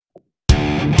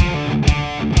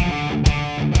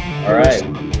All right.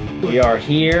 We are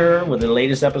here with the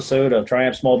latest episode of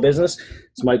Triumph Small Business.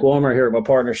 It's Mike Wilmer here with my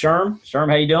partner, Sherm. Sherm,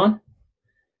 how you doing?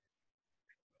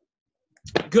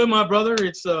 Good, my brother.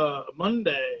 It's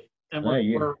Monday, and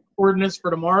we're recording this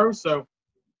for tomorrow, so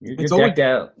you're decked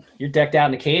out. You're decked out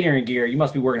in the catering gear. You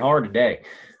must be working hard today.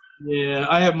 Yeah,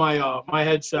 I have my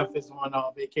head chef is on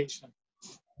vacation,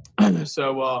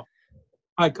 so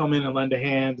I come in and lend a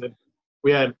hand. And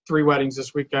we had 3 weddings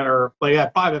this weekend, or like, yeah,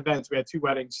 5 events. We had 2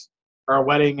 weddings, or a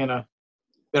wedding and a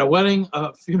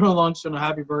funeral lunch, and a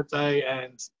happy birthday,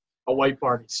 and a white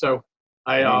party. So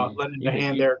I lent a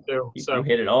hand there too. So you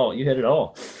hit it all. You hit it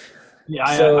all. Yeah,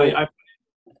 I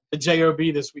the job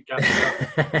this weekend.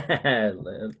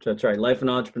 That's right. Life of an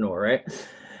entrepreneur, right?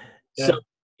 Yeah.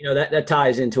 So that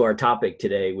ties into our topic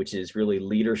today, which is really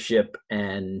leadership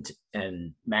and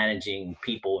managing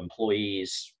people,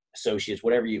 employees, associates,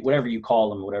 whatever you call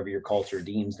them, whatever your culture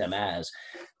deems them as,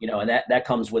 and that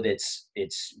comes with its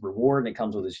reward, and it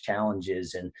comes with its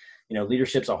challenges. And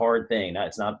leadership's a hard thing.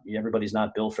 It's not, everybody's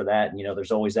not built for that. And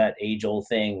there's always that age old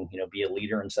thing, be a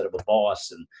leader instead of a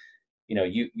boss. And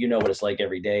you know what it's like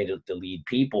every day to lead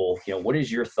people. What is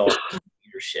your thought on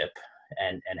leadership,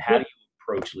 and how do you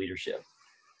approach leadership?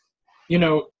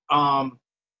 I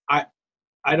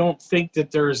don't think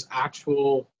that there's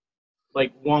actual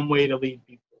like one way to lead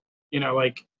people.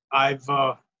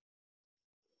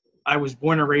 I was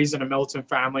born and raised in a militant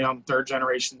family. I'm 3rd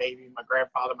generation Navy. My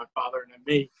grandfather, my father, and then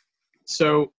me.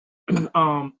 So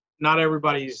not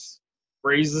everybody's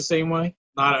raised the same way.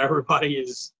 Not everybody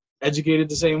is educated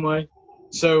the same way.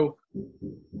 So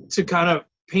to kind of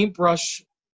paintbrush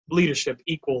leadership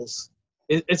equals,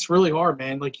 it's really hard,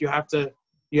 man. Like you want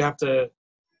to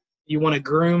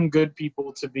groom good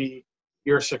people to be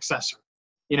your successor,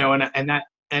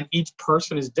 and each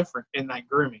person is different in that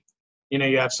grooming.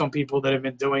 You have some people that have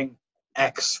been doing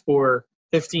X for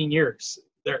 15 years.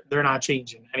 They're not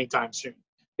changing anytime soon.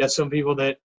 You have some people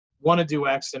that want to do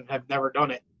X and have never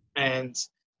done it, and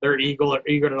they're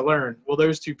eager to learn. Well,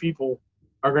 those 2 people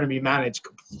are going to be managed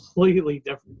completely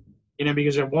different,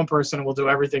 because you have one person who will do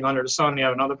everything under the sun, and you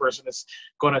have another person that's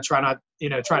going to try to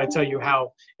tell you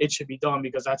how it should be done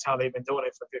because that's how they've been doing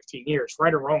it for 15 years.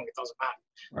 Right or wrong, it doesn't matter.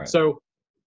 Right. So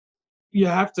you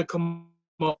have to come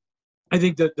up. I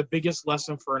think that the biggest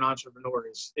lesson for an entrepreneur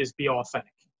is be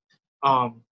authentic.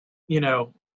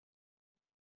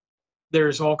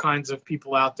 There's all kinds of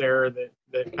people out there that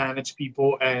manage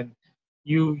people, and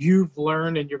you've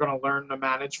learned and you're going to learn to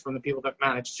manage from the people that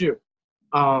managed you.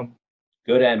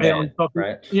 Good and bad,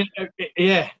 right?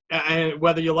 Yeah, and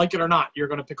whether you like it or not, you're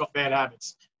going to pick up bad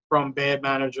habits from bad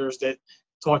managers that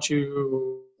taught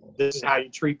you this is how you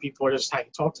treat people, or this is how you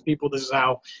talk to people, this is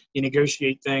how you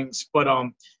negotiate things. But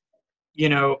I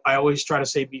always try to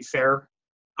say be fair,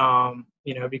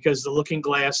 because the looking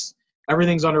glass,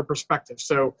 everything's under perspective.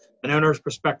 So an owner's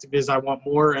perspective is I want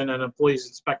more, and an employee's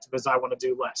perspective is I want to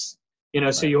do less.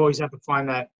 Right. So you always have to find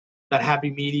that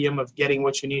happy medium of getting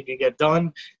what you need to get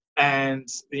done, and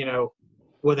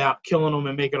without killing them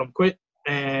and making them quit,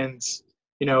 and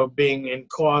being in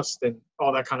cost and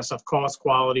all that kind of stuff, cost,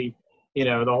 quality,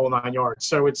 the whole 9 yards.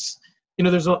 So it's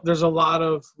there's a lot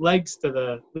of legs to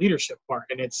the leadership part,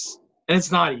 and it's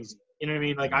not easy. You know what I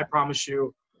mean? Like I promise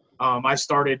you, I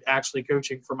started actually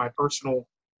coaching for my personal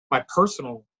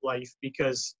life,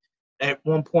 because at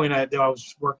one point I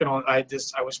was working on I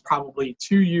was probably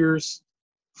 2 years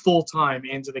full time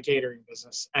into the catering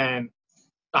business, and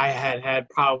I had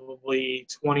probably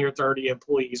 20 or 30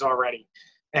 employees already,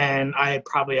 and I had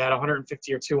probably had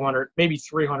 150 or 200, maybe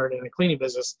 300 in the cleaning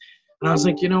business. And I was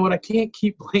like, you know what? I can't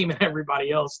keep blaming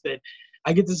everybody else that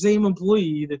I get the same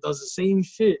employee that does the same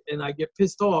shit and I get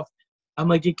pissed off. I'm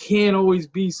like, it can't always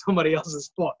be somebody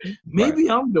else's fault. Maybe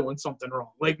right. I'm doing something wrong.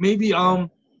 Like maybe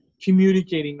I'm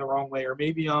communicating the wrong way, or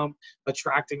maybe I'm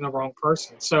attracting the wrong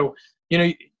person. So,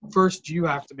 first you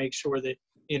have to make sure that,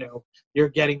 you're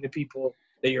getting the people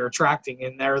that you're attracting,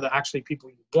 and they're the actually people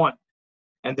you want.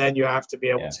 And then you have to be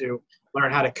able to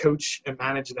learn how to coach and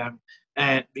manage them.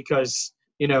 And because,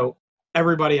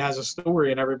 everybody has a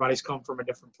story and everybody's come from a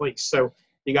different place. So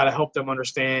you got to help them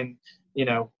understand,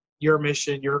 your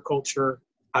mission, your culture,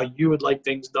 how you would like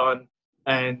things done,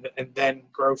 and then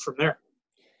grow from there.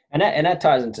 And that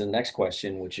ties into the next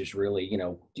question, which is really,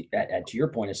 to your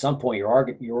point, at some point your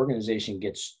organization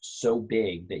gets so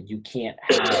big that you can't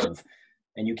have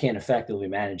and you can't effectively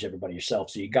manage everybody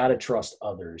yourself. So you got to trust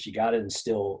others. You got to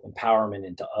instill empowerment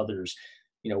into others.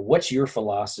 What's your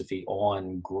philosophy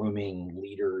on grooming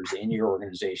leaders in your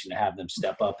organization to have them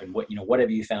step up? And what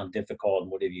have you found difficult,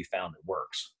 and what have you found that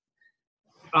works?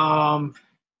 I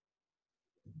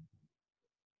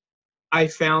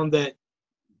found that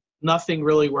nothing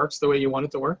really works the way you want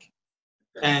it to work.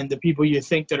 And the people you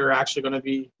think that are actually going to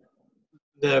be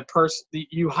the person,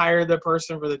 you hire the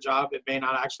person for the job, it may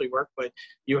not actually work, but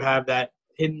you have that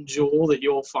hidden jewel that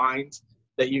you'll find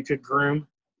that you could groom.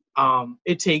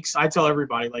 It takes, I tell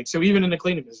everybody, like, so even in the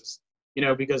cleaning business,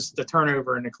 because the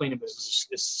turnover in the cleaning business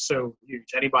is so huge.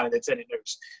 Anybody that's in it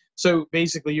knows. So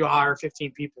basically you hire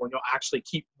 15 people and you'll actually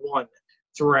keep one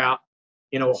throughout,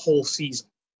 a whole season.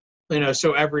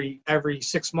 So every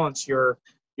 6 months you're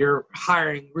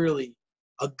hiring really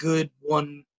a good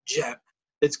one gem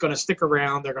that's going to stick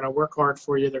around. They're going to work hard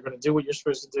for you. They're going to do what you're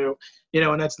supposed to do,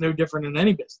 and that's no different in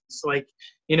any business. Like,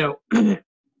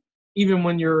 even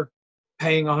when you're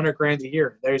paying $100,000 a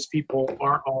year, those people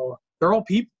they're all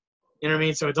people, you know what I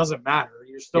mean? So it doesn't matter.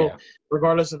 You're still,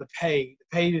 regardless of the pay,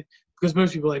 because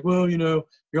most people are like, well, you're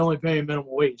only paying minimum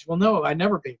wage. Well, no, I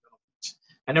never pay minimum wage.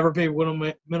 I never pay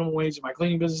minimum wage in my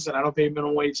cleaning business, and I don't pay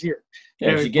minimum wage here.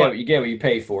 Yeah, you get what you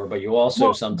pay for, but you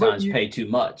also sometimes pay too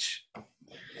much.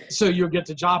 So you'll get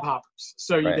the job hoppers.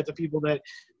 So you Right. get the people that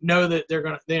know that they're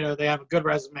going to, they have a good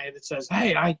resume that says,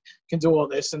 hey, I can do all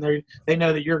this. And they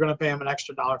know that you're going to pay them an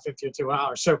extra $1.50 or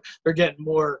 $2. So they're getting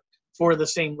more for the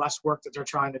same less work that they're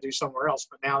trying to do somewhere else.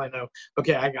 But now they know,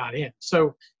 okay, I got in.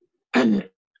 So,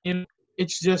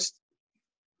 it's just,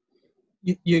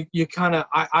 you kind of,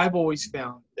 I've always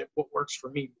found that what works for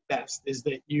me best is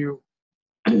that you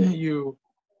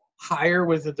hire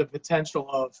with the potential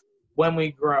of, when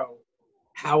we grow,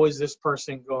 how is this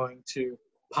person going to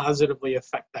positively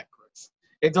affect that growth?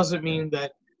 It doesn't mean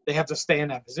that they have to stay in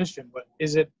that position, but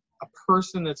is it a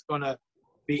person that's going to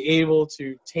be able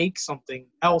to take something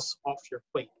else off your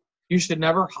plate? You should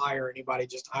never hire anybody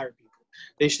just to hire people.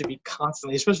 They should be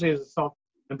constantly, especially as a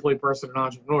self-employed person, an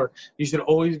entrepreneur, you should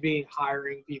always be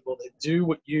hiring people that do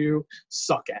what you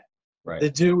suck at. Right.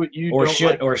 That do what you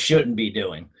shouldn't be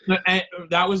doing. And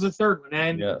that was the third one.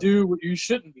 And do what you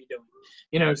shouldn't be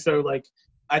doing. So like,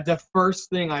 the first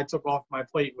thing I took off my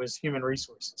plate was human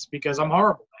resources, because I'm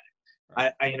horrible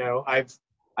at it.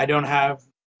 I don't have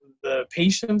the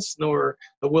patience nor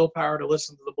the willpower to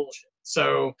listen to the bullshit.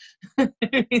 So, and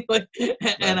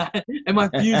my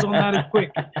fuse on that is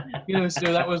quick.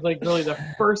 So that was like really the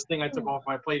first thing I took off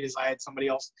my plate, is I had somebody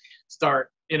else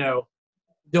start,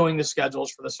 doing the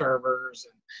schedules for the servers,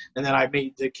 and then I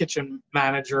made the kitchen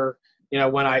manager.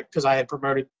 Because I had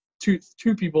promoted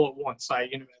two people at once. I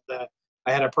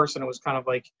had a person that was kind of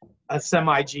like a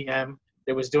semi GM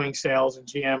that was doing sales and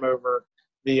GM over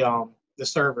the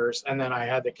servers, and then I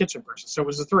had the kitchen person. So it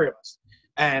was the three of us.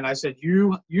 And I said,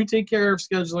 you take care of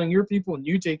scheduling your people, and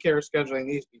you take care of scheduling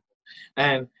these people,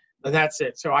 and that's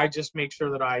it. So I just make sure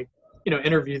that I,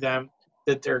 interview them,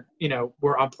 that they're,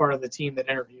 I'm part of the team that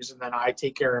interviews, and then I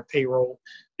take care of payroll,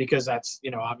 because that's,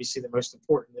 obviously the most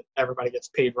important, that everybody gets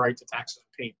paid right, the taxes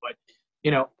are paid. But,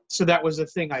 so that was the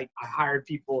thing. I hired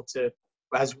people to,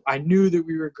 as I knew that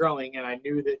we were growing, and I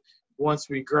knew that once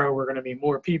we grow, we're going to be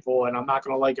more people, and I'm not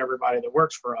going to like everybody that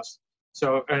works for us.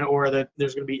 So, or that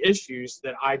there's going to be issues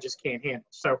that I just can't handle.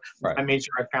 So right. I made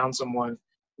sure I found someone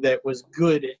that was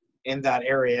good in that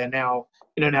area. And now,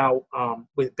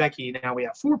 with Becky, now we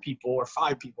have 4 people or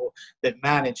 5 people that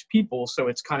manage people. So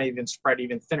it's kind of even spread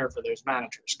even thinner for those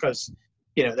managers, because,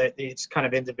 it's kind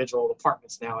of individual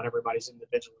departments now, and everybody's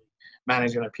individually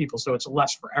managing their people. So it's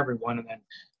less for everyone. And then,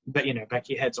 but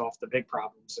Becky heads off the big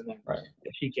problems, and then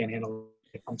if she can't handle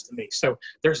it, it comes to me. So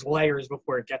there's layers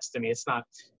before it gets to me. It's not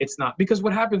because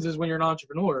what happens is, when you're an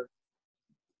entrepreneur,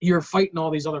 you're fighting all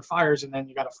these other fires, and then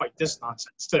you got to fight this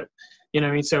nonsense too. You know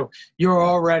what I mean? So you're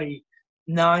already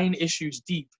 9 issues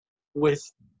deep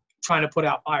with trying to put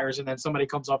out fires, and then somebody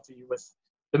comes up to you with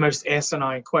the most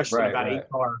asinine question about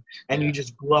HR, and you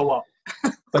just blow up.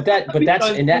 That's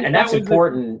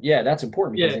important. That's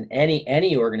important, because in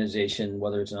any organization,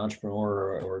 whether it's an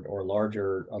entrepreneur or a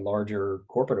larger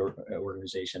corporate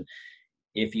organization,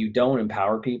 if you don't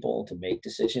empower people to make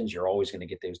decisions, you're always going to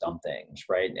get those dumb things,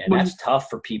 right? And that's tough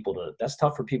for people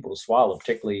to swallow,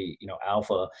 particularly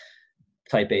alpha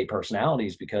type A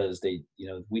personalities, because they,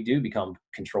 we do become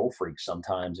control freaks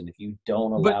sometimes, and if you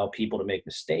don't allow people to make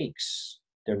mistakes,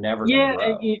 they're never going to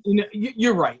grow.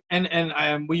 You're right,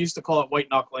 and we used to call it white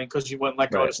knuckling, because you wouldn't let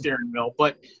go of the steering wheel.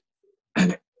 But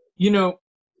you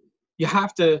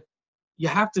have to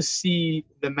see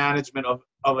the management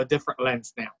of a different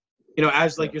lens now.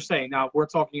 As like you're saying, now we're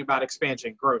talking about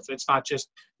expansion, growth. It's not just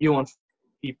you and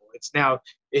people.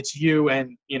 It's you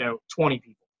and 20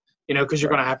 people. Because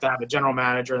you're going to have a general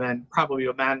manager, and then probably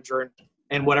a manager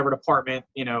in whatever department.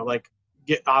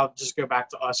 I'll just go back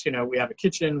to us. We have a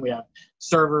kitchen, we have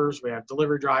servers, we have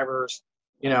delivery drivers,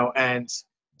 and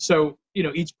So,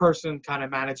 each person kind of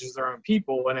manages their own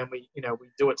people, and then we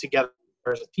do it together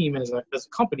as a team and as a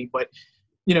company. But,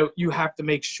 you have to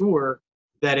make sure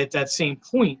that at that same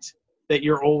point that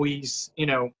you're always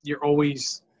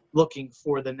looking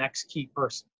for the next key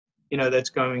person, that's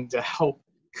going to help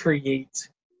create,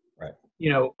 Right.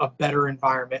 A better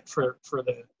environment for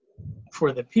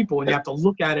the people. And you have to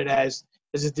look at it as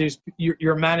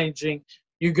you're managing.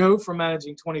 You go from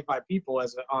managing 25 people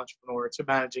as an entrepreneur to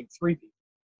managing 3 people.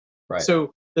 Right.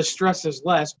 So the stress is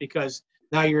less because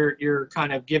now you're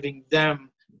kind of giving them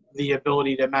the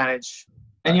ability to manage.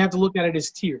 And you have to look at it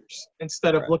as tiers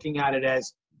instead of looking at it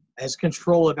as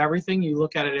control of everything. You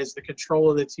look at it as the control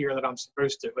of the tier that I'm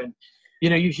supposed to. And,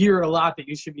 you hear it a lot that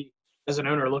you should be, as an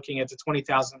owner, looking at the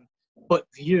 20,000 foot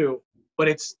view, but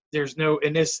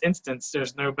in this instance,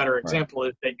 there's no better example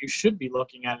that you should be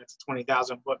looking at it the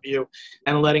 20,000 foot view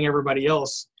and letting everybody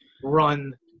else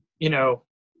run, the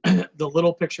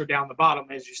little picture down the bottom,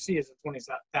 as you see, is a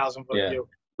 20,000 foot view.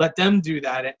 Let them do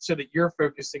that so that you're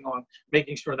focusing on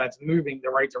making sure that's moving the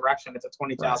right direction. It's a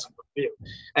 20,000 foot view,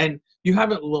 and you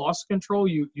haven't lost control.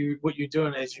 What you're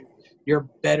doing is you're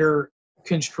better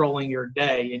controlling your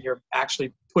day, and you're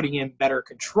actually putting in better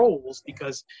controls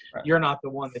because you're not the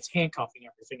one that's handcuffing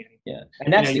everything anymore. Yeah,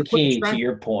 and that's the key to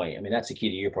your point. I mean, that's the key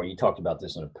to your point. You talked about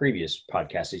this in a previous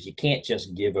podcast, is you can't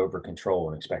just give over control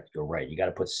and expect to go right. You got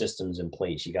to put systems in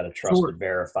place. You got to trust and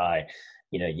verify.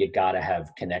 You got to have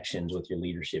connections with your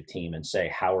leadership team and say,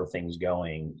 how are things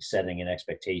going? Setting an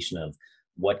expectation of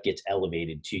what gets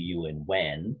elevated to you and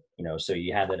when, so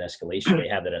you have that escalation, they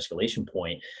have that escalation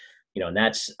point, and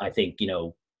that's, I think,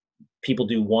 people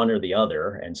do one or the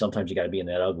other. And sometimes you got to be in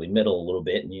that ugly middle a little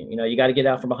bit. And, you got to get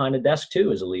out from behind the desk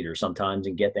too, as a leader sometimes,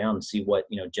 and get down and see what,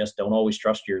 just don't always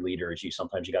trust your leader,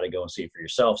 sometimes you got to go and see it for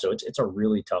yourself. So it's a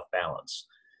really tough balance.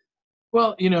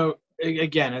 Well,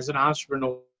 again, as an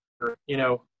entrepreneur,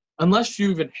 unless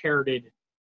you've inherited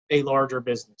a larger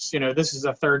business, this is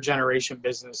a 3rd generation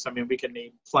business. I mean, we can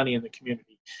name plenty in the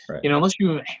community, unless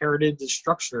you inherited the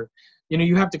structure,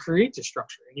 you have to create the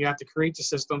structure, and you have to create the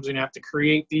systems, and you have to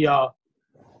create the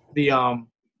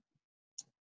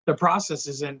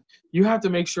processes, and you have to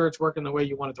make sure it's working the way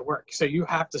you want it to work. So you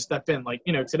have to step in, like,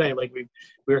 today, like we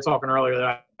were talking earlier that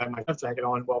I had my chef jacket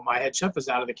on. Well, my head chef is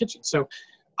out of the kitchen. So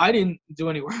I didn't do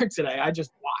any work today. I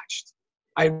just watched.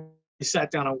 I sat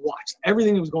down and watched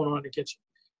everything that was going on in the kitchen.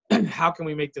 How can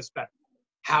we make this better?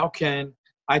 How can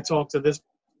I talk to this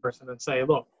person and say,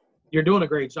 look, you're doing a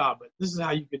great job, but this is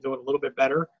how you could do it a little bit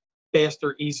better,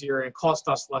 faster, easier, and cost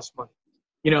us less money.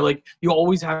 Like, you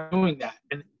always have doing that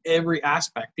in every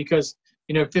aspect, because,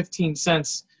 15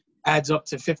 cents adds up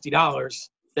to $50.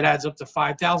 That adds up to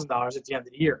 $5,000 at the end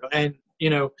of the year. And,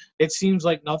 it seems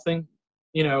like nothing,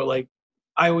 like,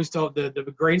 I always tell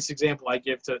the greatest example I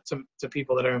give to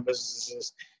people that own businesses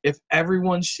is, if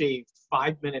everyone shaved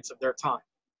 5 minutes of their time,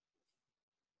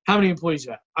 how many employees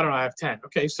you have? I don't know. I have 10.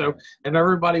 Okay. So if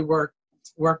everybody worked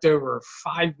over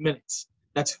 5 minutes,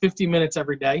 that's 50 minutes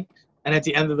every day. And at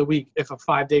the end of the week, if a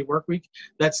 5-day work week,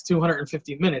 that's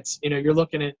 250 minutes. You're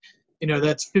looking at,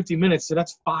 that's 50 minutes. So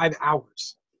that's 5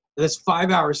 hours. That's 5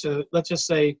 hours. So let's just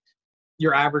say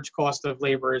your average cost of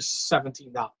labor is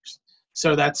 $17.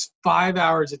 So that's 5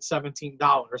 hours at $17,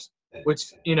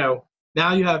 which,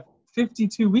 now you have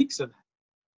 52 weeks of that.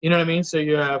 You know what I mean? So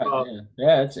you have,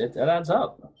 it adds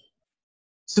up.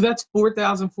 So that's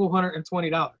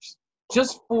 $4,420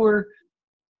 just for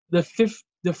the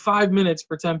 5 minutes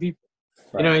for 10 people.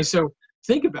 Right. So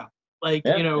think about it. Like,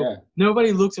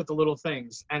 nobody looks at the little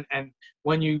things. And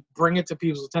when you bring it to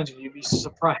people's attention, you'd be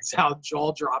surprised how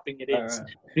jaw dropping it is. Right.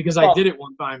 Because I did it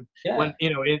one time when,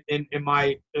 in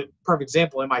my perfect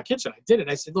example, in my kitchen, I did it.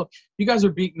 I said, look, you guys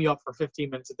are beating me up for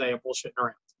 15 minutes a day of bullshitting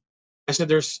around. I said,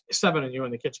 there's 7 of you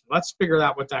in the kitchen. Let's figure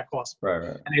out what that costs. Right.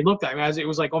 And they looked at me as it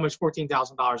was like almost $14,000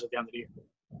 at the end of the year.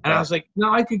 And I was like,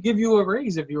 no, I could give you a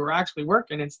raise if you were actually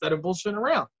working instead of bullshitting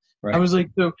around. Right. I was like,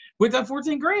 so with that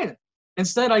 14 grand,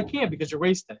 instead I can't, because you're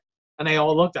wasting it. And they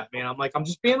all looked at me, and I'm like, I'm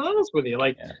just being honest with you.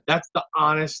 Like, that's the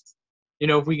honest,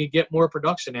 if we could get more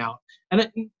production out. And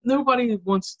nobody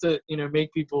wants to,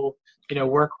 make people,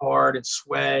 work hard and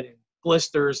sweat and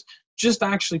blisters. Just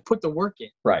actually put the work in,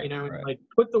 right? Like,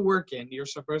 put the work in. You're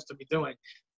supposed to be doing,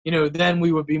 then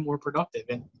we would be more productive.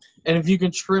 And if you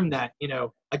can trim that,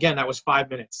 again, that was 5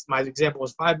 minutes. My example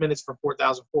was 5 minutes for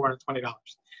 $4,420.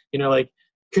 Like,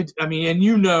 I mean, and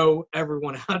you know,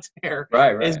 everyone out there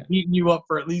is Right. beating you up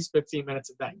for at least 15 minutes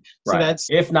a day. So Right. that's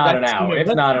If not an hour. If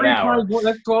that's not an 3 hour. times more.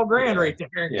 That's 12 grand Yeah. right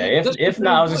there. Yeah. Just for If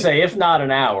not, I was gonna employees. say, if not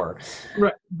an hour.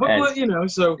 Right. But And you know,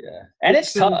 so yeah. And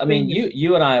it's so tough. the I mean, thing is,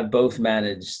 you and I have both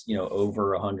managed,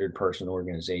 over 100-person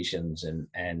organizations, and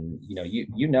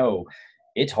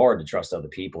it's hard to trust other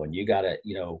people, and you gotta,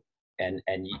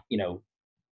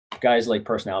 guys like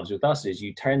personalities with us is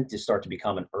you tend to start to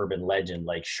become an urban legend.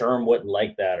 Like Sherm wouldn't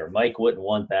like that, or Mike wouldn't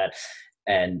want that,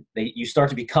 and you start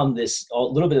to become this a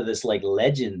little bit of this like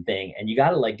legend thing, and you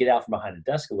got to like get out from behind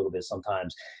the desk a little bit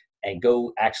sometimes and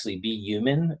go actually be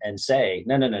human and say,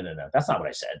 no, that's not what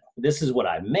I said. This is what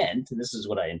I meant, and this is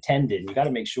what I intended. And you got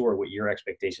to make sure what your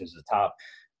expectations at the top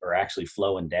are actually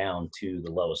flowing down to the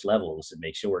lowest levels, and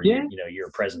make sure yeah. your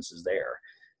presence is there.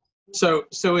 So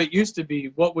it used to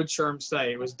be, what would Sherm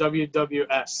say? It was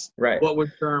WWS. Right. What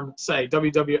would Sherm say?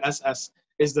 WWSS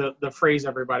is the phrase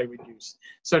everybody would use.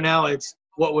 So now it's,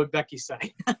 what would Becky say?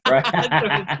 Right.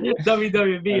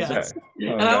 WWBS. Right.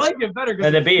 Oh, and I like it better and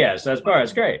because the BS.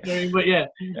 That's great. but yeah.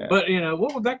 But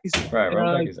what would Becky say? Right. What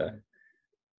would Becky say?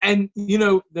 And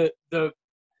the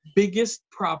biggest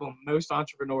problem most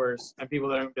entrepreneurs and people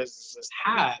that own businesses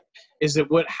have is that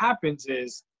what happens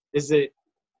is that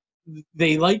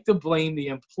they like to blame the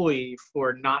employee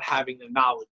for not having the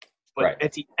knowledge, but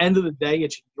at the end of the day,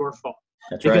 it's your fault.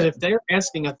 That's because right. if they're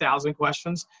asking 1,000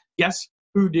 questions, guess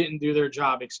who didn't do their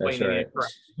job explaining it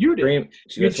correctly? You did.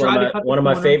 It's one of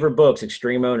my favorite books,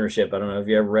 Extreme Ownership. I don't know if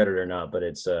you ever read it or not, but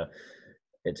it's a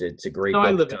great book.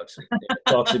 I live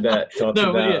Talks about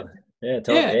yeah.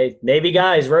 Hey, Navy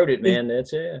guys wrote it, man.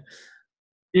 That's it.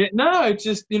 Yeah, no, it's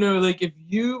just like if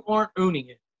you aren't owning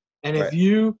it, and if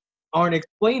you aren't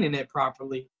explaining it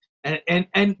properly,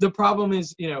 and the problem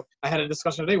is, I had a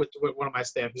discussion today with one of my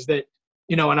staff, is that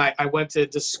and I went to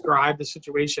describe the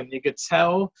situation. You could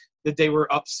tell that they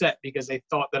were upset because they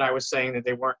thought that I was saying that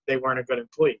they weren't a good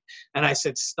employee, and I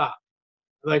said, stop.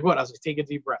 Like, what? I was like, take a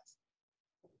deep breath.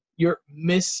 You're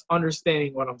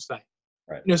misunderstanding what I'm saying.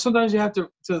 Right. Sometimes you have to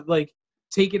like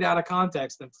take it out of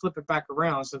context and flip it back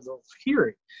around so they'll hear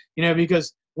it.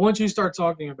 Because once you start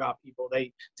talking about people,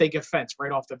 they take offense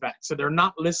right off the bat. So they're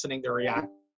not listening, they're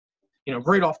reacting,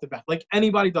 right off the bat. Like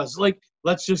anybody does. Like,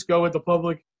 let's just go with the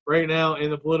public right now in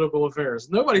the political affairs.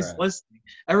 Nobody's listening.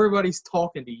 Everybody's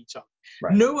talking to each other.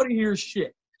 Right. Nobody hears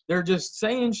shit. They're just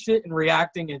saying shit and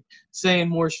reacting and saying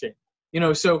more shit.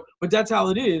 But that's how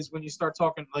it is when you start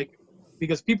talking, like,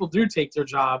 because people do take their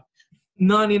job.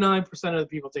 99% of the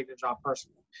people take their job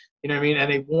personally, what I mean?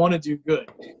 And they want to do good,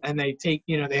 and they take,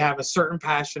 they have a certain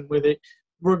passion with it,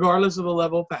 regardless of the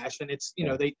level of passion. It's,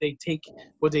 they take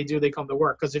what they do, they come to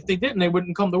work. Because if they didn't, they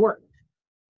wouldn't come to work.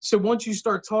 So once you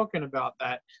start talking about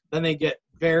that, then they get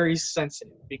very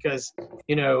sensitive because,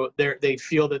 they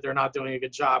feel that they're not doing a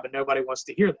good job, and nobody wants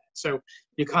to hear that. So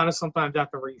you kind of sometimes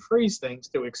have to rephrase things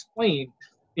to explain,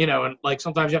 and like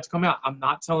sometimes you have to come out. I'm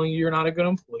not telling you you're not a good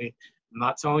employee. I'm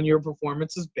not telling you your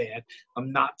performance is bad.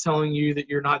 I'm not telling you that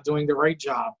you're not doing the right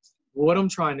job. What I'm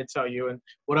trying to tell you and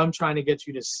what I'm trying to get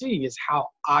you to see is how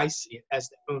I see it as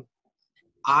the owner.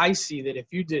 I see that if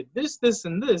you did this, this,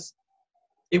 and this,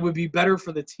 it would be better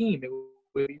for the team. It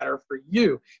would be better for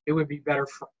you. It would be better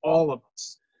for all of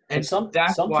us. And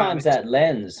sometimes looking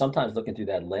through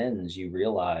that lens, you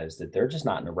realize that they're just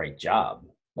not in the right job.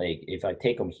 Like if I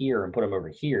take them here and put them over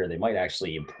here, they might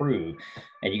actually improve.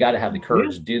 And you got to have the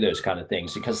courage to do those kind of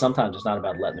things, because sometimes it's not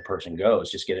about letting the person go.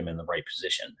 It's just getting them in the right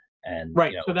position. And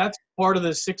so that's part of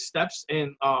the 6 steps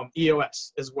in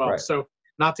EOS as well. Right. So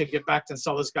not to get back to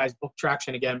sell this guy's book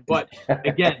Traction again, but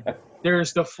again,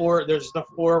 there's the four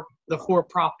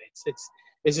profits.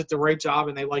 Is it the right job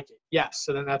and they like it? Yes.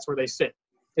 So then that's where they sit.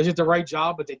 Is it the right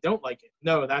job but they don't like it?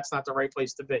 No, that's not the right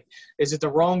place to be. Is it the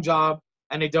wrong job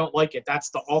and they don't like it? That's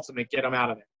the ultimate get them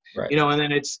out of it. Right. And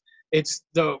then it's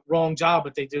the wrong job,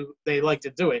 but they like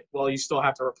to do it. Well, you still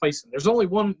have to replace them. There's only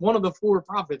one of the 4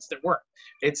 profits that work.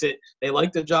 They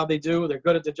like the job they do, they're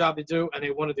good at the job they do, and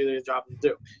they want to do the job they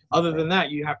do. Other than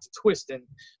that, you have to twist and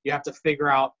you have to figure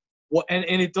out what, and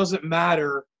it doesn't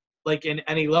matter like in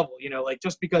any level, like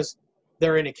just because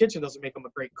they're in a kitchen doesn't make them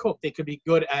a great cook. They could be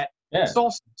good at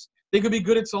sauces. They could be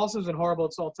good at sauces and horrible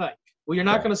at saute. Well, you're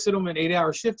not going to sit them an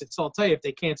 8-hour shift at saute if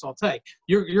they can't saute.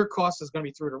 Your cost is going to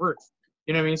be through the roof.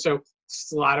 You know what I mean? So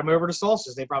slide them over to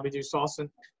sauces. They probably do sauce, and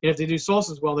if they do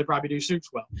sauces well, they probably do soups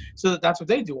well. So that's what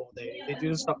they do all day. They do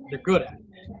the stuff that they're good at.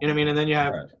 You know what I mean? And then you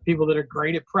have people that are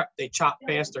great at prep. They chop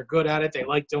fast. They're good at it. They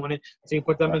like doing it. So you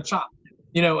put them in chop.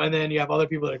 And then you have other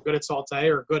people that are good at saute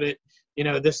or good at,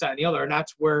 this, that, and the other. And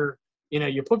that's where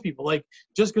you put people like,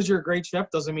 just because you're a great chef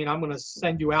doesn't mean I'm going to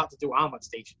send you out to do omelet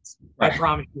stations. Right. I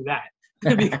promise you that.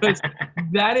 Because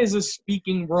that is a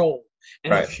speaking role.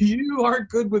 And Right. if you aren't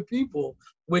good with people,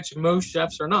 which most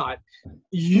chefs are not,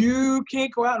 you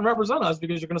can't go out and represent us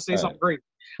because you're going to say something great.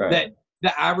 Right. That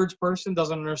the average person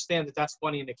doesn't understand that that's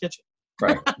funny in the kitchen.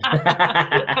 Right.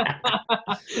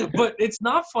 But it's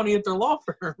not funny at their law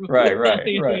firm. Right.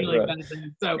 Kind of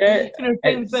thing. So,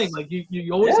 same thing. Like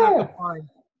you always have to find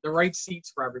the right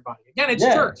seats for everybody. Again, it's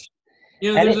church.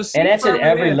 There's a seat and that's for at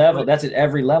every man, level. That's at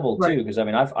every level too. Right. Because I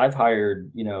mean, I've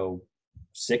hired,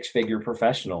 6-figure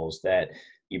professionals that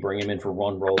you bring them in for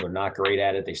one role. They're not great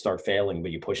at it. They start failing, but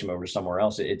you push them over to somewhere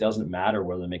else. It doesn't matter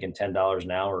whether they're making $10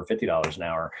 an hour or $50 an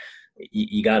hour.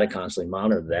 You got to constantly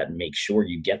monitor that and make sure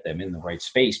you get them in the right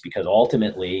space, because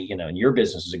ultimately, and your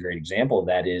business is a great example of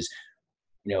that. Is,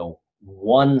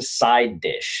 one side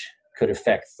dish could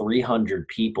affect 300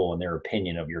 people in their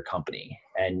opinion of your company.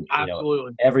 And,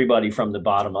 Absolutely. Everybody from the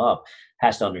bottom up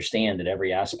has to understand that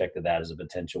every aspect of that is a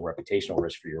potential reputational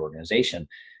risk for your organization.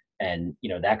 And,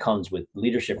 that comes with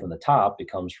leadership from the top. It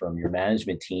comes from your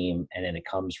management team. And then it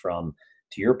comes from,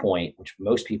 to your point, which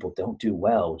most people don't do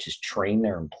well, which is train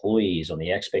their employees on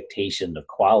the expectation of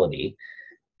quality.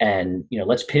 And,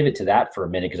 let's pivot to that for a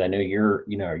minute, because I know you're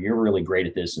really great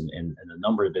at this, and a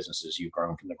number of businesses you've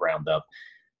grown from the ground up.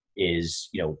 Is,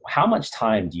 how much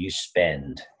time do you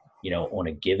spend, on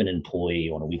a given employee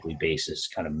on a weekly basis,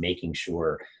 kind of making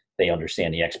sure they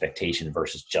understand the expectation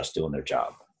versus just doing their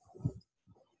job?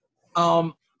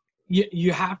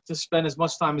 You have to spend as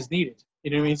much time as needed.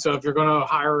 You know what I mean? So if you're going to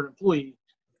hire an employee,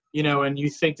 and you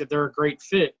think that they're a great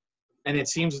fit, and it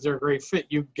seems that they're a great fit,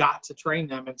 you've got to train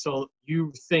them until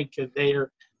you think that they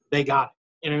got it.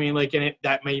 You know what I mean? Like, and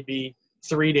that may be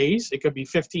 3 days. It could be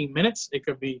 15 minutes. It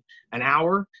could be an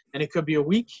hour, and it could be a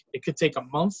week. It could take a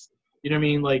month. You know what I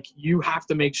mean? Like, you have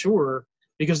to make sure,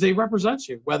 because they represent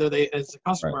you, whether they as a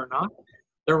customer or not.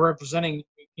 They're representing,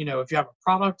 if you have a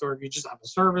product or if you just have a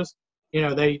service,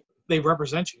 they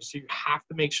represent you. So you have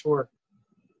to make sure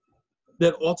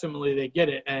that ultimately they get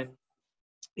it. And,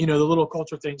 the little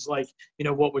culture things like,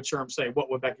 what would Sherm say? What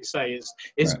would Becky say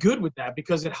is good with that,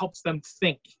 because it helps them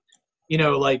think,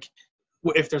 like,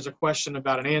 if there's a question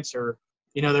about an answer,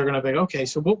 they're going to be, okay,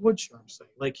 so what would Sherm say?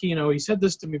 Like, he said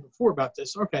this to me before about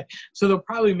this. Okay. So they'll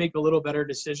probably make a little better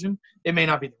decision. It may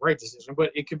not be the right decision, but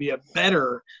it could be a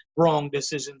better wrong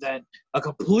decision than a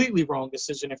completely wrong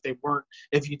decision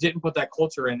if you didn't put that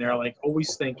culture in there. Like,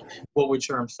 always think, what would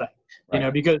Sherm say?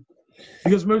 Right.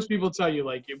 Because most people tell you,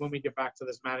 like, when we get back to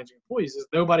this managing employees, is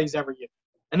nobody's ever you.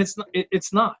 And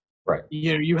it's not. Right.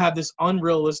 You have this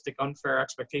unrealistic, unfair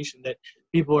expectation that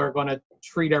people are going to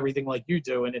treat everything like you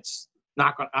do, and it's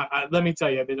not going to. Let me tell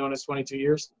you, I've been doing this 22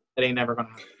 years. It ain't never going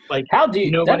to happen. Like,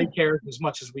 nobody cares as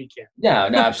much as we care.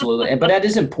 No, absolutely. But that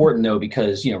is important, though,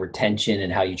 because, retention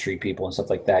and how you treat people and stuff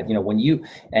like that. When you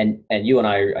and you and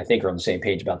I think, are on the same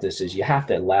page about this, is you have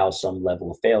to allow some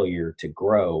level of failure to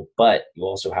grow, but you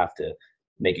also have to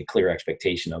make a clear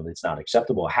expectation of it's not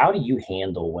acceptable. How do you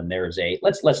handle when there's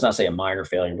let's not say a minor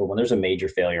failure, but when there's a major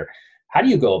failure? How do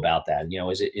you go about that?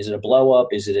 Is it a blow up?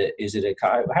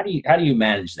 How do you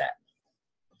manage that?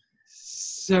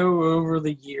 So over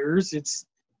the years,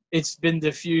 it's been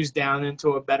diffused down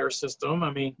into a better system.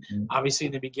 I mean, obviously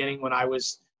in the beginning, when I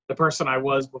was the person I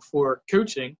was before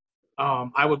coaching,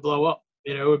 I would blow up.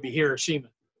 It would be Hiroshima.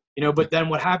 But then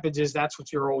what happens is that's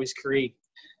what you're always creating.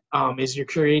 Is you're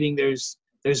creating those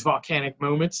volcanic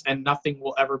moments, and nothing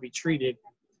will ever be treated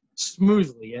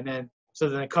smoothly. And then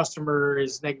the customer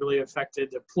is negatively affected,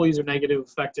 the employees are negatively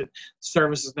affected,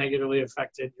 service is negatively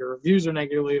affected, your reviews are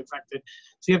negatively affected.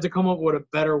 So you have to come up with a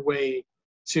better way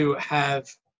to have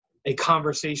a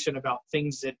conversation about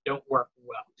things that don't work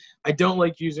well. I don't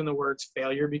like using the words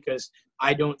failure, because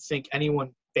I don't think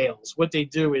anyone fails. What they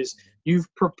do is,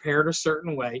 you've prepared a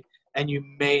certain way, and you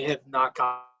may have not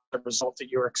got the result that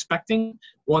you're expecting,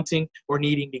 wanting, or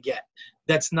needing to get.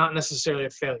 That's not necessarily a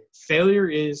failure. Failure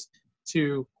is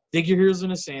to dig your heels in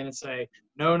the sand and say,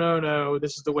 no,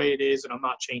 this is the way it is, and I'm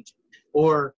not changing.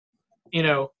 Or,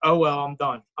 oh, well, I'm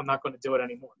done. I'm not going to do it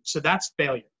anymore. So that's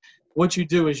failure. What you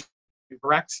do is you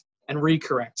correct and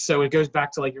recorrect. So it goes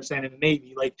back to, like you're saying in the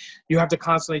Navy, like, you have to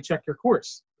constantly check your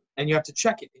course, and you have to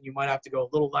check it. And you might have to go a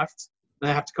little left, and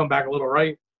then have to come back a little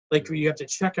right. Like, you have to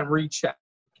check and recheck.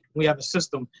 We have a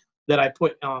system that I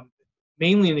put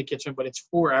mainly in the kitchen, but it's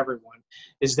for everyone,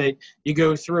 is that you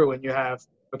go through and you have,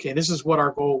 okay, this is what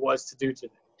our goal was to do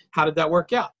today. How did that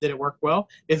work out? Did it work well?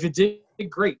 If it did,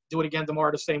 great. Do it again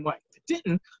tomorrow the same way. If it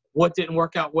didn't, what didn't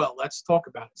work out well? Let's talk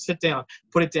about it. Sit down,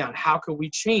 put it down. How can we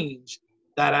change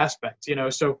that aspect?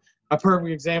 So a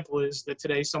perfect example is that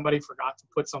today somebody forgot to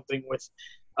put something with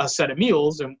a set of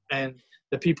meals, and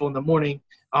the people in the morning,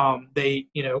 they,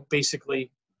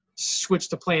 basically switched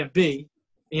to plan B,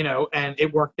 and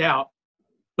it worked out.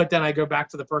 But then I go back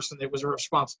to the person that was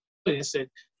responsible and I said,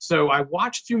 so I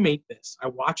watched you make this, I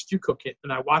watched you cook it,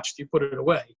 and I watched you put it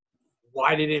away.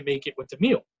 Why did it make it with the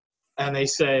meal? And they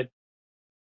said,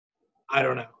 I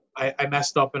don't know. I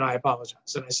messed up and I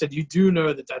apologize. And I said, you do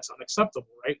know that that's unacceptable,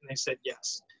 right? And they said,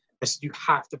 yes. I said, you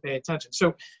have to pay attention.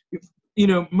 So,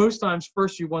 most times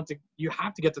first you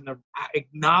have to get them to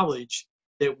acknowledge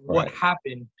that what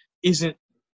happened isn't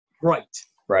right.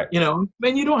 Right.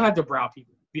 And you don't have to browbeat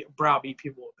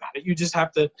people about it. You just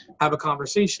have to have a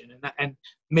conversation and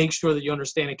make sure that you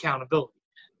understand accountability.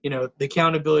 The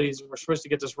accountability is we're supposed to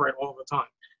get this right all the time,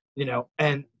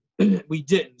 and we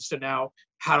didn't. So now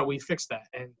how do we fix that?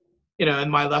 And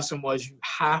my lesson was you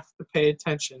have to pay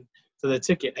attention to the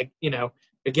ticket.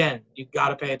 Again, you got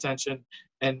to pay attention,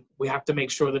 and we have to make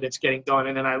sure that it's getting done.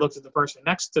 And then I looked at the person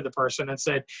next to the person and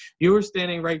said, you were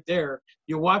standing right there.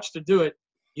 You watched her do it.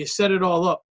 You set it all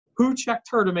up. Who checked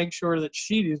her to make sure that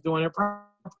she is doing it properly?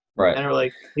 Right.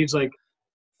 And he's like,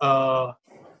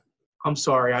 I'm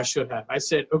sorry, I should have. I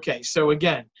said, okay, so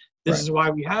again, this is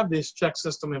why we have this check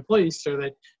system in place so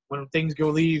that when things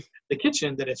leave the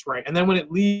kitchen, that it's right. And then when it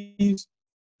leaves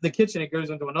the kitchen, it goes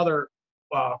into another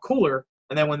cooler.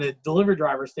 And then when the delivery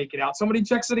drivers take it out, somebody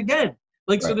checks it again.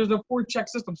 So there's a 4-check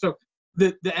system. So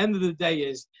the end of the day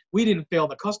is we didn't fail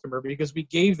the customer because we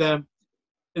gave them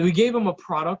a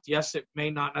product. Yes, it may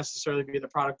not necessarily be the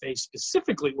product they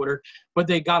specifically ordered, but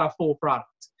they got a full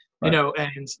product,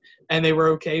 and they were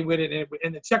okay with it.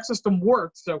 And the check system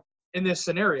worked. So in this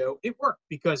scenario, it worked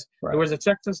because there was a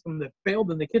check system that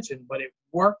failed in the kitchen, but it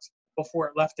worked before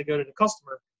it left to go to the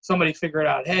customer. Somebody figured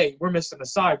out, hey, we're missing a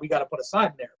side. We got to put a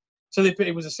side in there. So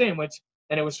it was a sandwich,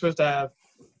 and it was supposed to have,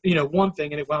 one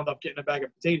thing, and it wound up getting a bag of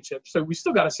potato chips. So we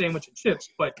still got a sandwich and chips,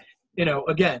 but,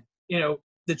 again,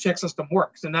 the check system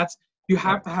works. And you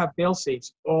have to have fail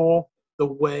safes all the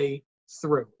way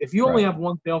through. If you only have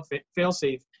one fail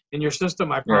safe in your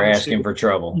system, I promise you're asking for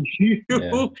trouble. You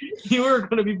are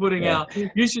going to be putting out.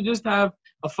 You should just have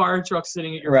a fire truck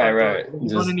sitting at your front door. You're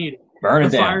going to need it. Burn it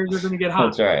the down. Fires are going to get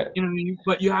hot. That's right. You know what I mean?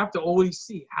 But you have to always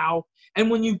see how. And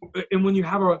when you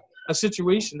have a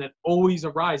situation that always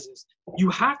arises, you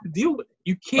have to deal with it.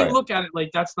 You can't look at it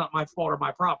like that's not my fault or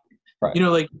my problem.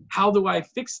 Right. How do I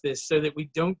fix this so that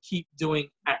we don't keep doing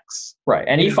X? Right.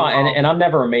 And and I'm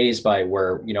never amazed by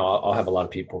where, I'll have a lot of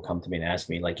people come to me and ask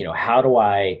me how do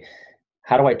I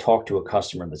talk to a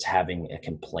customer that's having a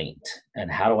complaint,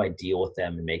 and how do I deal with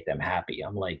them and make them happy?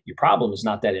 I'm like, your problem is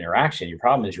not that interaction. Your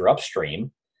problem is you're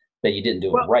upstream that you didn't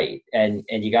do it right. And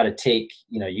you got to take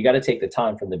the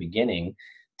time from the beginning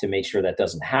to make sure that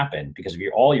doesn't happen, because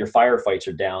if all your firefights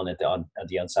are down at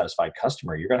the unsatisfied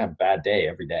customer, you're going to have a bad day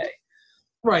every day.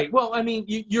 Right. Well, I mean,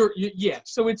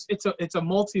 So it's a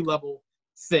multi-level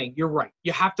thing. You're right.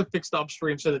 You have to fix the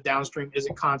upstream so the downstream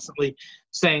isn't constantly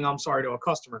saying I'm sorry to a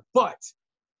customer. But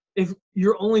if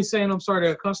you're only saying I'm sorry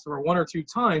to a customer 1 or 2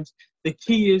 times, the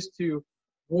key is to,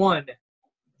 one,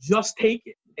 just take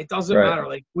it. It doesn't matter.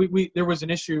 Like there was an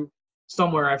issue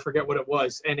somewhere, I forget what it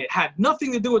was, and it had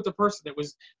nothing to do with the person that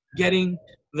was getting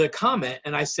the comment.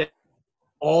 And I said,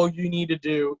 all you need to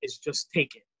do is just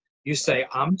take it. You say,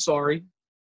 I'm sorry.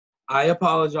 I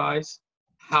apologize.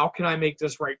 How can I make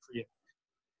this right for you?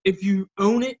 If you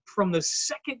own it from the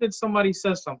second that somebody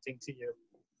says something to you,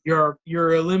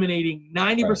 you're eliminating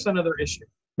 90% of their issue.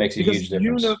 Makes a huge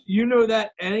difference. You know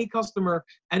that any customer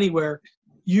anywhere,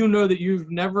 that you've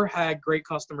never had great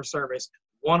customer service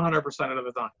 100% of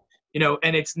the time.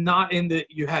 And it's not in that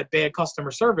you had bad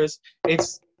customer service.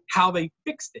 It's how they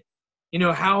fixed it.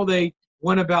 How they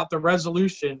went about the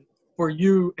resolution for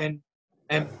you and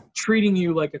treating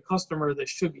you like a customer that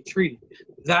should be treated.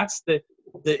 That's the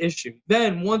issue.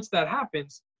 Then once that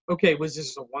happens, okay, was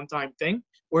this a one-time thing,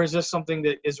 or is this something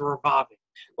that is revolving?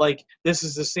 Like, this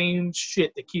is the same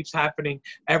shit that keeps happening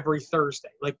every Thursday.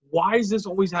 Like, why is this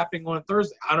always happening on a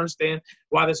Thursday? I don't understand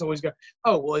why this always goes,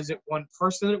 oh, well, is it one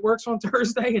person that works on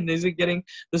Thursday and is it getting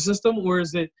the system, or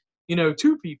is it,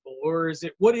 2 people, or is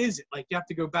it, what is it? Like, you have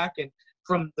to go back and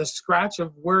from the scratch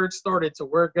of where it started to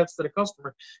where it gets to the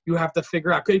customer, you have to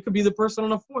figure out. It could be the person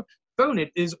on the phone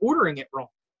it is ordering it wrong.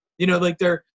 Like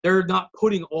they're not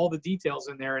putting all the details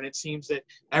in there, and it seems that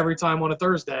every time on a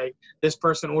Thursday, this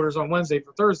person orders on Wednesday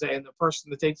for Thursday, and the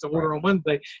person that takes the order on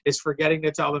Wednesday is forgetting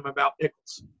to tell them about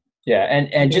pickles. Yeah,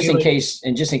 and just in Like,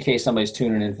 case somebody's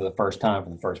tuning in for the first time for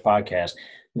the first podcast,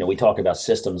 we talk about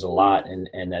systems a lot,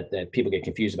 and that people get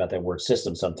confused about that word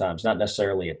system sometimes. Not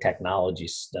necessarily a technology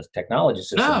system.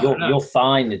 no, You'll no.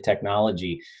 find the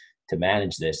technology to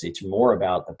manage this. It's more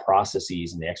about the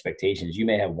processes and the expectations. You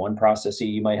may have one process,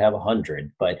 you might have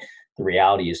 100, but the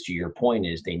reality is, to your point,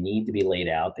 is they need to be laid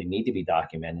out, they need to be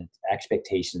documented,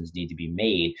 expectations need to be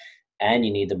made, and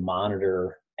you need to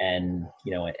monitor and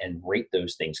rate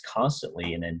those things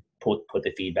constantly, and then put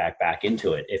the feedback back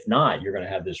into it. If not, you're going to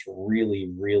have this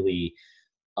really, really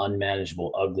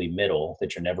unmanageable, ugly middle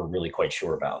that you're never really quite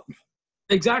sure about.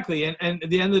 Exactly. And at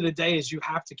the end of the day is you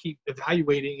have to keep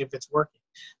evaluating if it's working,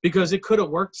 because it could have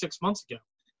worked 6 months ago.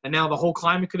 And now the whole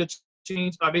climate could have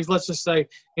changed. I mean, let's just say,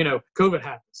 COVID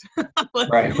happens.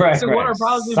 Right. So what our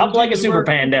policies and Something like a procedures super were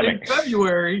pandemic. in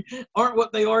February aren't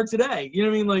what they are today. You know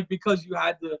what I mean? Like, because you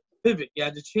had to pivot, you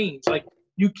had to change. Like,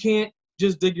 you can't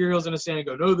just dig your heels in the sand and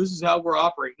go, no, this is how we're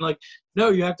operating. Like,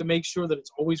 no, you have to make sure that it's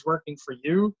always working for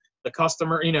you, the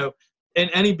customer. In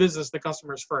any business, the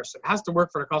customer is first. It has to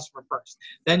work for the customer first.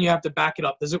 Then you have to back it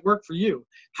up. Does it work for you?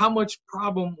 How much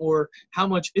problem or how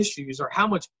much issues or how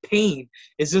much pain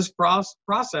is this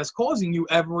process causing you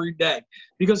every day?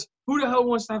 Because who the hell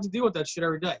wants to have to deal with that shit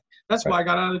every day? That's why I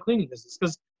got out of the cleaning business,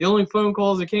 because the only phone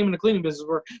calls that came in the cleaning business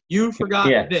were, you forgot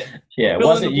this. Yeah. It Fill in the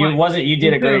wasn't you. blank. Wasn't you?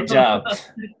 Did a great job.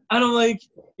 I don't like,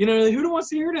 who wants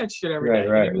to hear that shit every day?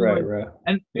 Right.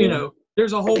 And, Yeah.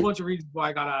 there's a whole bunch of reasons why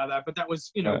I got out of that, but that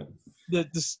was, Right.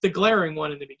 the glaring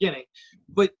one in the beginning.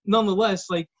 But nonetheless,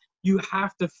 like, you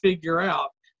have to figure out,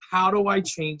 how do I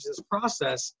change this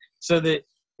process so that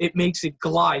it makes it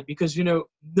glide? Because,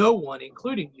 no one,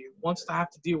 including you, wants to have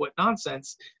to deal with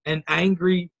nonsense and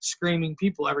angry, screaming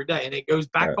people every day. And it goes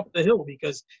back up the hill,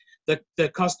 because the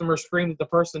customer screamed at the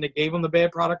person that gave them the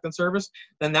bad product and service.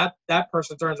 Then that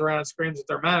person turns around and screams at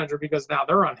their manager, because now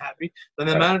they're unhappy. Then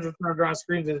the manager turns around and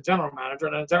screams at the general manager,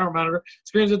 and then the general manager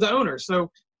screams at the owner.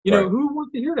 So, who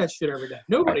wants to hear that shit every day?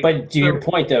 Nobody. But to your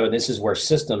point, though, this is where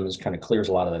systems kind of clears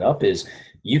a lot of that up, is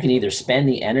you can either spend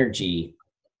the energy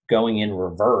going in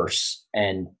reverse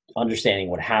and understanding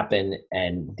what happened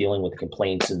and dealing with the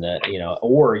complaints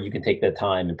or you can take that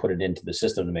time and put it into the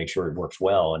system to make sure it works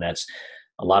well. And that's,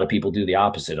 a lot of people do the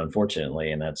opposite,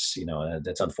 unfortunately. And that's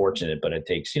unfortunate, but it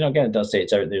takes, again, it does say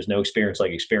there's no experience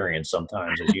like experience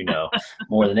sometimes, as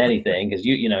more than anything, because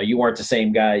you weren't the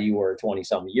same guy you were 20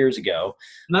 something years ago.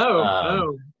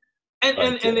 No.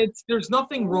 And there's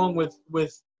nothing wrong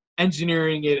with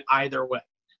engineering it either way.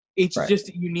 It's just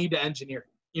that you need to engineer it.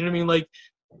 You know what I mean? Like,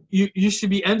 you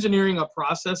should be engineering a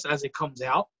process as it comes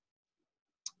out.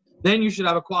 Then you should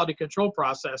have a quality control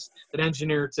process that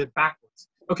engineers it backwards.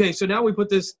 Okay, so now we put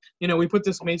this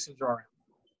mason jar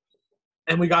out,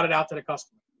 and we got it out to the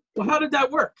customer. Well, how did that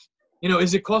work?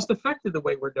 Is it cost effective the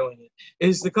way we're doing it?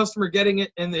 Is the customer getting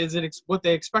it, and is it what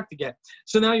they expect to get?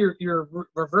 So now you're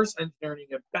reverse engineering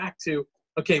it back to,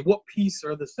 okay, what piece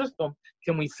of the system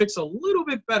can we fix a little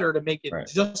bit better to make it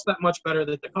just that much better,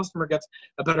 that the customer gets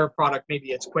a better product?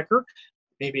 Maybe it's quicker,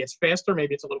 maybe it's faster,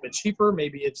 maybe it's a little bit cheaper,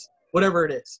 maybe it's whatever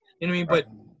it is. You know what I mean? But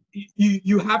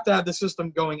you have to have the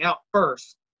system going out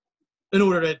first in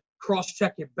order to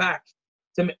cross-check it back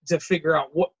to figure out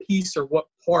what piece or what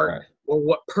part or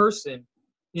what person,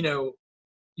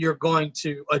 you're going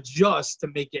to adjust to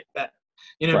make it better.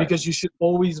 Because you should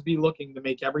always be looking to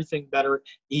make everything better,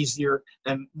 easier,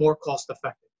 and more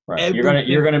cost-effective. Right.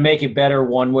 You're gonna make it better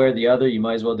one way or the other. You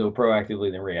might as well do it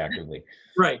proactively than reactively.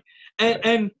 Right.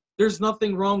 And there's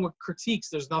nothing wrong with critiques.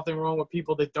 There's nothing wrong with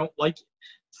people that don't like it.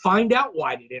 Find out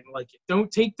why they didn't like it.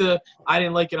 Don't take the "I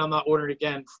didn't like it, I'm not ordering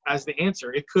again" as the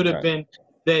answer. It could have been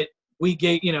that we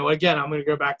gave, again, I'm going to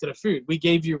go back to the food. We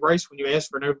gave you rice when you asked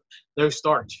for no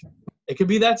starch. It could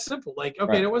be that simple. Like,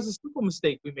 okay, there was a simple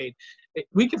mistake we made.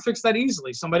 We can fix that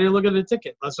easily. Somebody will look at the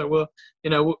ticket. Let's say, well,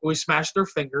 we smash their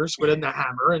fingers with a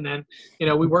hammer, and then,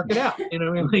 we work it out.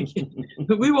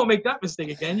 Like, we won't make that mistake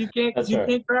again. You can't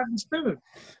grab the spoon.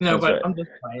 But I'm just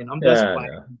playing. I'm just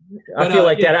playing.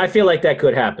 I feel like that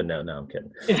could happen. No, I'm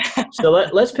kidding. So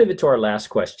let's pivot to our last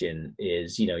question.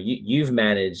 Is you've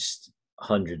managed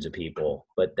hundreds of people,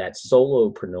 but that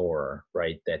solopreneur,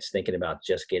 right, that's thinking about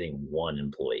just getting one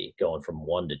employee, going from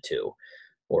 1 to 2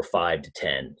 or 5 to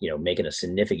 10, making a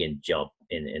significant jump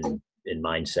in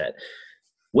mindset.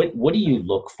 What do you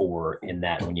look for in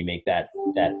that when you make that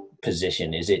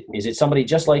position? Is it somebody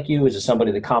just like you? Is it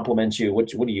somebody that complements you? What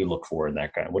do you look for in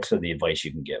that kind? What's the advice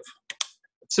you can give?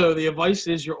 So the advice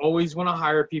is, you always want to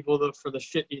hire people for the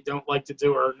shit you don't like to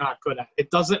do or are not good at.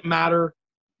 It doesn't matter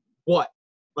what.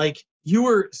 Like,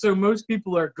 so most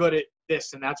people are good at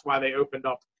this, and that's why they opened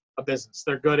up a business.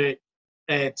 They're good at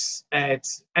at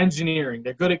engineering.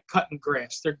 They're good at cutting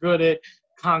grass. They're good at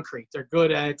concrete. They're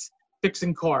good at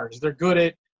fixing cars. They're good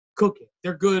at cooking.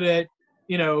 They're good at,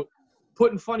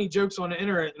 putting funny jokes on the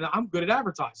internet. And I'm good at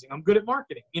advertising. I'm good at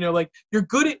marketing. Like you're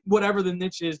good at whatever the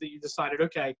niche is that you decided,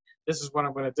 okay, this is what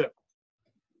I'm going to do.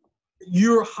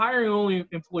 You're hiring only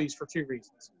employees for two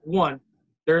reasons. One,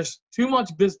 there's too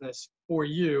much business for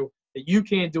you that you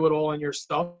can't do it all on your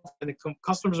stuff, and the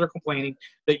customers are complaining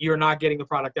that you're not getting the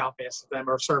product out fast to them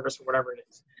or service or whatever it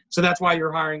is. So that's why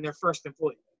you're hiring their first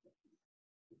employee.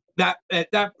 That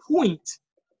at that point,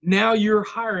 now you're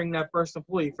hiring that first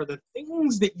employee for the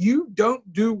things that you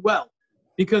don't do well,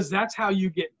 because that's how you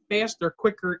get faster,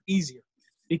 quicker, easier,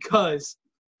 because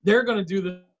they're going to do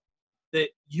the that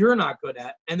you're not good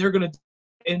at, and they're going to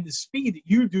in the speed that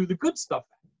you do the good stuff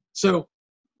at. So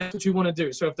that's what you want to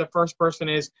do. So if the first person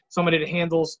is somebody that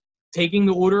handles taking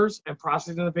the orders and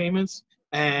processing the payments,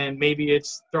 and maybe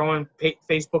it's throwing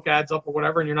Facebook ads up or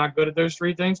whatever, and you're not good at those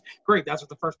three things, great, that's what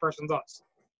the first person does.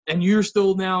 And you're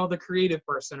still now the creative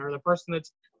person or the person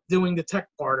that's doing the tech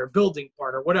part or building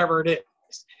part or whatever it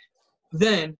is.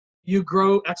 Then you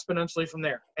grow exponentially from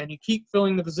there, and you keep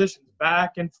filling the positions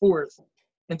back and forth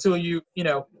until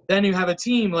then you have a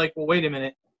team like, well, wait a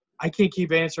minute, I can't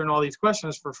keep answering all these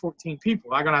questions for 14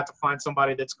 people. I'm going to have to find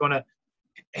somebody that's going to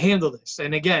handle this.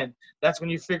 And again, that's when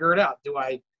you figure it out. Do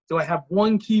I have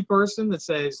one key person that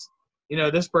says,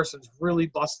 this person's really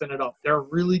busting it up. They're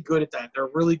really good at that. They're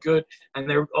really good. And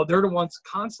they're the ones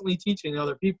constantly teaching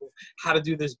other people how to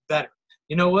do this better.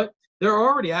 You know what? They're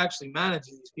already actually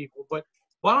managing these people, but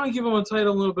why don't I give them a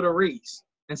title, a little bit of raise,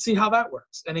 and see how that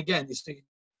works? And again, you see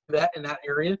that in that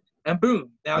area, and boom,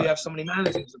 now you have somebody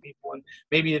managing some people, and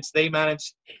maybe it's they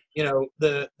manage,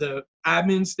 the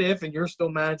admin staff, and you're still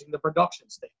managing the production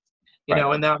staff,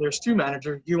 and now there's two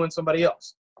managers, you and somebody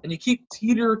else, and you keep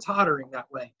teeter-tottering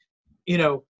that way,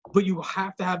 but you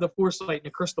have to have the foresight and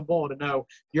the crystal ball to know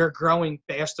you're growing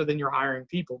faster than you're hiring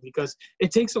people, because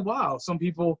it takes a while. Some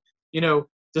people,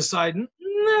 decide, nah,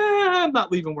 I'm not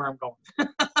leaving where I'm going.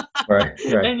 Right.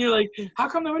 And you're like, how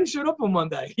come nobody showed up on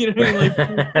Monday? You know what I mean?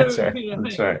 Like, That's right.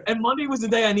 That's right. And Monday was the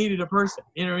day I needed a person.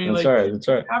 You know what I mean? That's Like, right. That's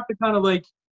right. you have to kind of like,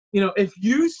 if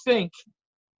you think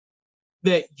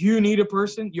that you need a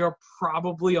person, you're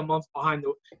probably a month behind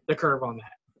the curve on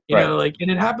that. You know, like, and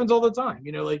it happens all the time.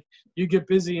 Like, you get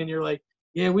busy and you're like,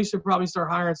 yeah, we should probably start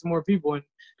hiring some more people. And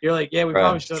you're like, yeah, we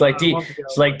probably should. It's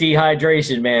like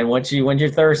dehydration, man. when you're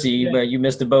thirsty, you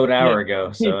missed a boat an hour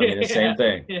ago. So I mean, the same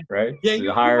thing, right? Yeah, so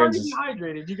you're already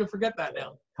dehydrated. You can forget that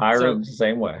now. Hiring's the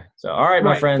same way. So, all right,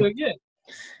 my friend. So,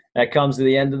 that comes to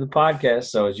the end of the podcast.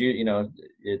 So as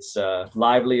it's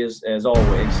lively as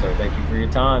always. So thank you for your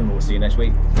time. We'll see you next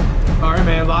week. All right,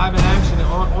 man. Live in action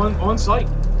on site.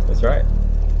 That's right.